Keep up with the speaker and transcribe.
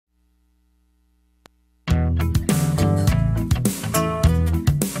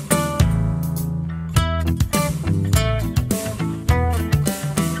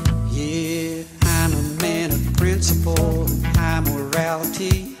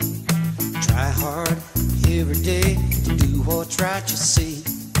Try hard every day to do what's right, you see.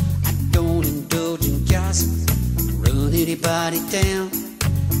 I don't indulge in gossip, run anybody down.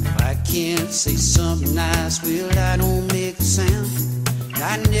 If I can't say something nice, well, I don't make a sound.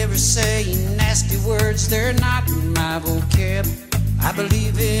 I never say nasty words, they're not in my vocab. I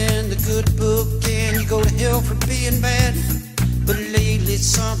believe in the good book and you go to hell for being bad. But lately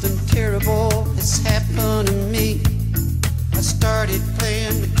something terrible has happened to me. I started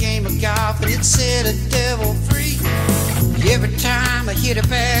playing the game of golf and it set a devil free. Every time I hit a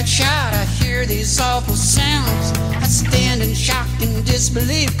bad shot, I hear these awful sounds. I stand in shock and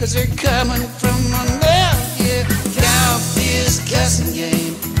disbelief, cause they're coming from my mouth. Yeah, golf is cussing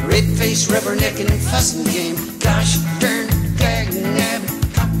game, red-faced, rubbernecking, fussing game. Gosh darn,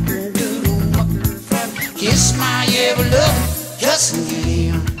 dag-nabbit, cocker-doodle, mucker-flap, kiss my ever-loving cussing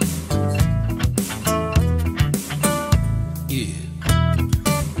game.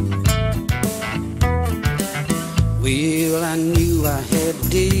 Well, I knew I had to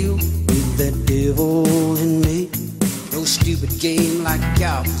deal with that devil in me. No stupid game like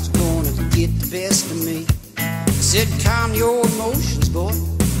golf was gonna get the best of me. I said, calm your emotions, boy,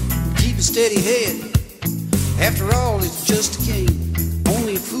 keep a steady head. After all, it's just a game,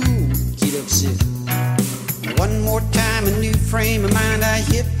 only a fool would get upset. One more time, a new frame of mind, I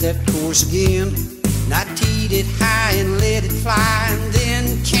hit that course again. And I teed it high and let it fly, and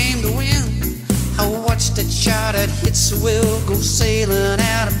then came the wind. I watched that shot I'd hit so well go sailing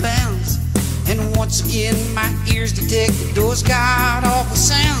out of bounds. And once again my ears detected those god-awful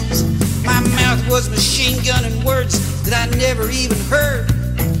sounds. My mouth was machine gunning words that I never even heard.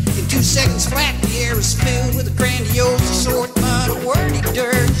 In 2 seconds flat, the air was filled with a grandiose assortment of wordy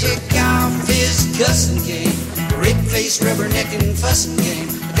dirt. Yeah, golf is a cussing game, red-faced, rubbernecking, fussing game.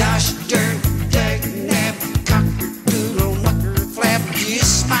 Gosh darn, dag-nabbit, cocker-doodle, mucker-flap,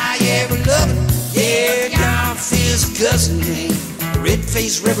 kiss my ever-loving. Yeah, golf is a cussing game,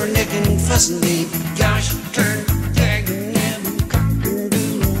 red-faced, rubbernecking, fussing game. Gosh darn, dag-nabbit,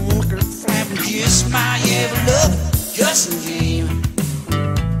 cocker-doodle, mucker-flap, kiss my ever-loving cussing game.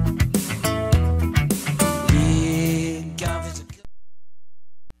 Yeah, golf is a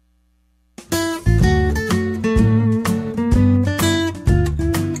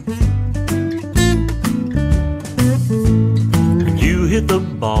When you hit the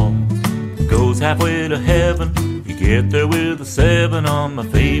ball, goes halfway to heaven. You get there with a 7 on my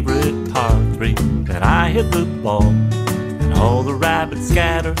favorite par 3. Then I hit the ball, and all the rabbits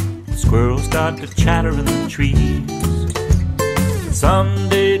scatter. The squirrels start to chatter in the trees. And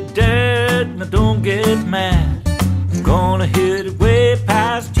someday, Dad, now don't get mad, I'm gonna hit it way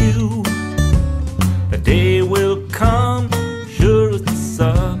past you. The day will come, sure as the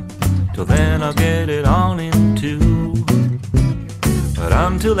sun. Till then I'll get it on in 2. But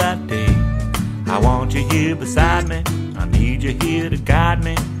until that day, I want you here beside me, I need you here to guide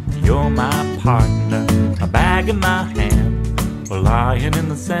me. You're my partner, a bag in my hand, we're lying in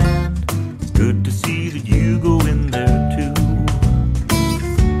the sand. It's good to see that you go in there too.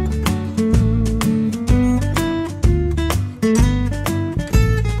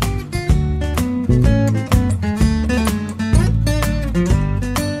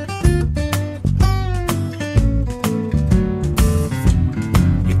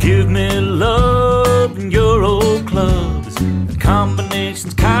 You give me love in your old clubs, the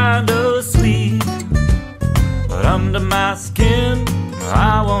combination's kinda sweet. But under my skin,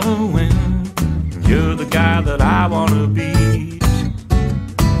 I wanna win, and you're the guy that I wanna beat.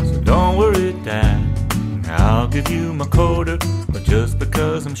 So don't worry, Dad, I'll give you my quarter. But just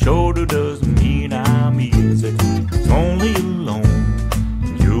because I'm shorter doesn't mean I'm easy. It's only a loan,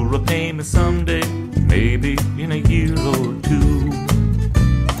 and you'll repay me someday, maybe in a year or 2.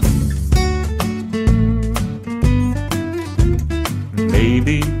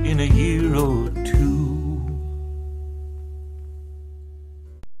 Maybe in a year or 2.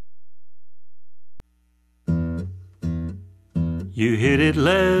 You hit it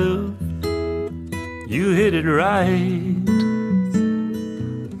left, you hit it right,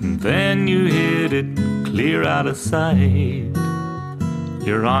 and then you hit it clear out of sight.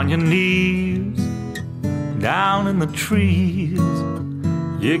 You're on your knees, down in the trees.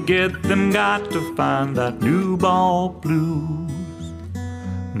 You get them, got to find that new ball blues.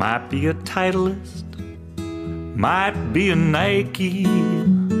 Might be a Titleist, might be a Nike.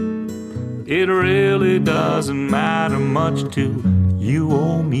 It really doesn't matter much to you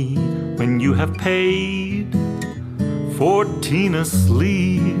or me when you have paid 14 a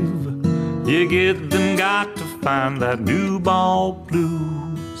sleeve. You get them, got to find that new ball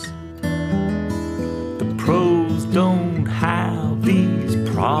blues. The pros don't have these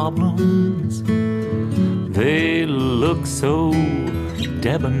problems. look so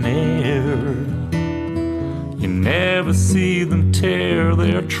debonair. You never see them tear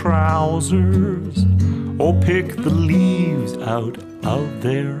their trousers or pick the leaves out of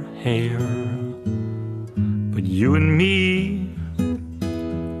their hair. But you and me,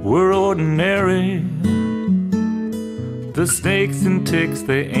 we're ordinary. The snakes and ticks,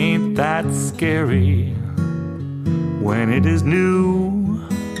 they ain't that scary. When it is new,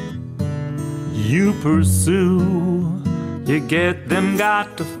 you pursue. You get them,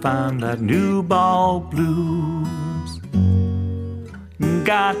 got to find that new ball blues.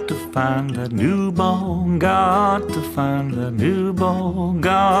 Got to find that new ball, got to find that new ball,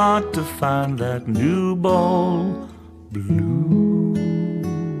 got to find that new ball blues.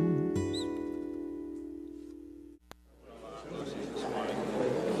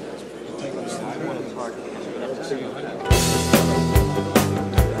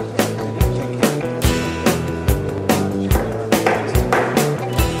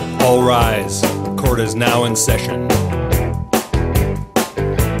 All rise. Court is now in session.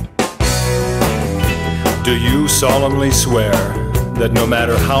 Do you solemnly swear that no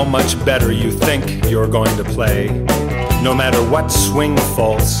matter how much better you think you're going to play, no matter what swing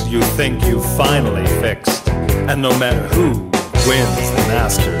faults you think you've finally fixed, and no matter who wins the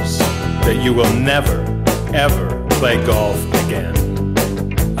Masters, that you will never, ever play golf again?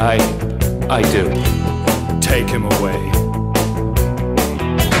 I do. Take him away.